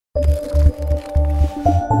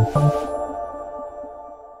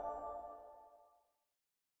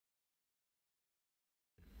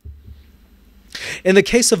In the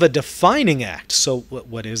case of a defining act, so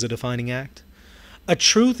what is a defining act? A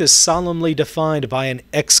truth is solemnly defined by an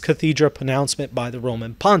ex cathedra pronouncement by the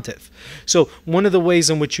Roman pontiff. So one of the ways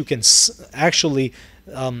in which you can actually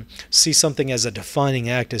see something as a defining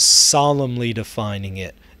act is solemnly defining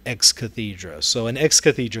it ex cathedra. So an ex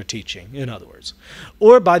cathedra teaching, in other words,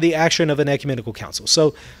 or by the action of an ecumenical council.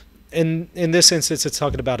 So in this instance, it's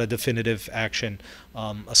talking about a definitive action,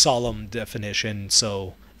 a solemn definition.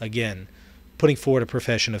 So again, putting forward a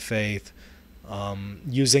profession of faith,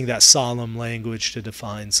 using that solemn language to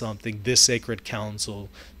define something. This sacred council,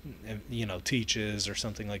 teaches, or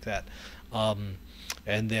something like that.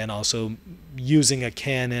 And then also using a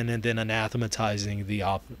canon and then anathematizing the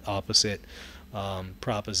opposite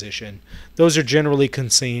proposition. Those are generally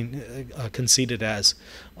conceded as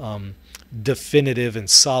definitive and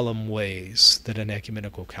solemn ways that an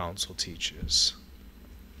ecumenical council teaches.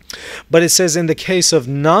 But it says in the case of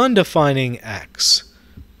non-defining acts,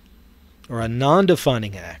 or a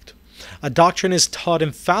non-defining act, a doctrine is taught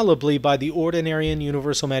infallibly by the ordinary and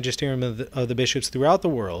universal magisterium of the bishops throughout the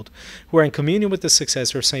world, who are in communion with the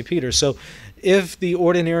successor of St. Peter. So if the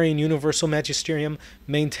ordinary and universal magisterium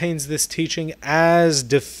maintains this teaching as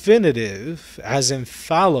definitive, as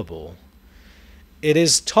infallible, it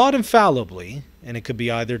is taught infallibly, and it could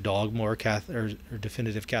be either dogma or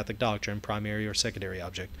definitive Catholic doctrine, primary or secondary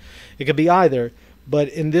object. It could be either, but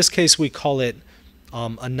in this case we call it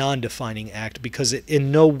a non-defining act because it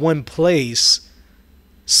in no one place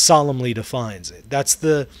solemnly defines it. That's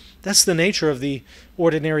the nature of the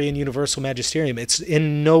ordinary and universal magisterium. It's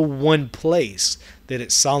in no one place that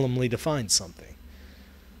it solemnly defines something.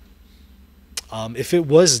 If it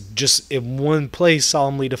was just in one place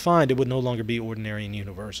solemnly defined, it would no longer be ordinary and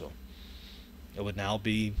universal. It would now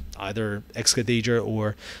be either ex cathedra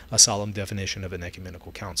or a solemn definition of an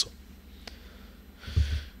ecumenical council.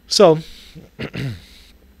 So,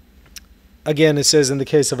 again, it says in the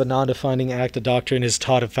case of a non-defining act, a doctrine is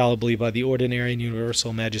taught infallibly by the ordinary and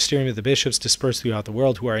universal magisterium of the bishops dispersed throughout the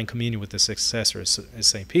world who are in communion with the successor as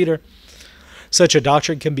St. Peter. Such a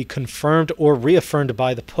doctrine can be confirmed or reaffirmed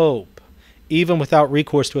by the Pope, even without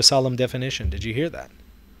recourse to a solemn definition. Did you hear that?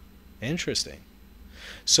 Interesting.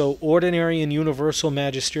 So ordinary and universal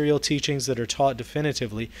magisterial teachings that are taught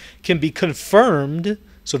definitively can be confirmed,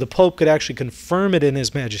 so the Pope could actually confirm it in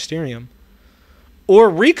his magisterium,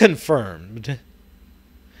 or reconfirmed.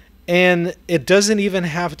 And it doesn't even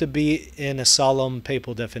have to be in a solemn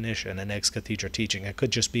papal definition, an ex cathedra teaching. It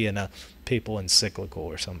could just be in a papal encyclical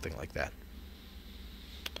or something like that.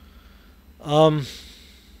 I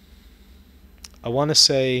want to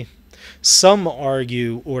say some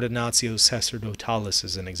argue Ordinatio Sacerdotalis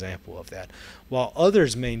is an example of that, while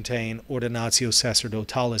others maintain Ordinatio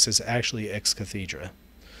Sacerdotalis is actually ex cathedra.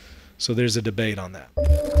 So there's a debate on that.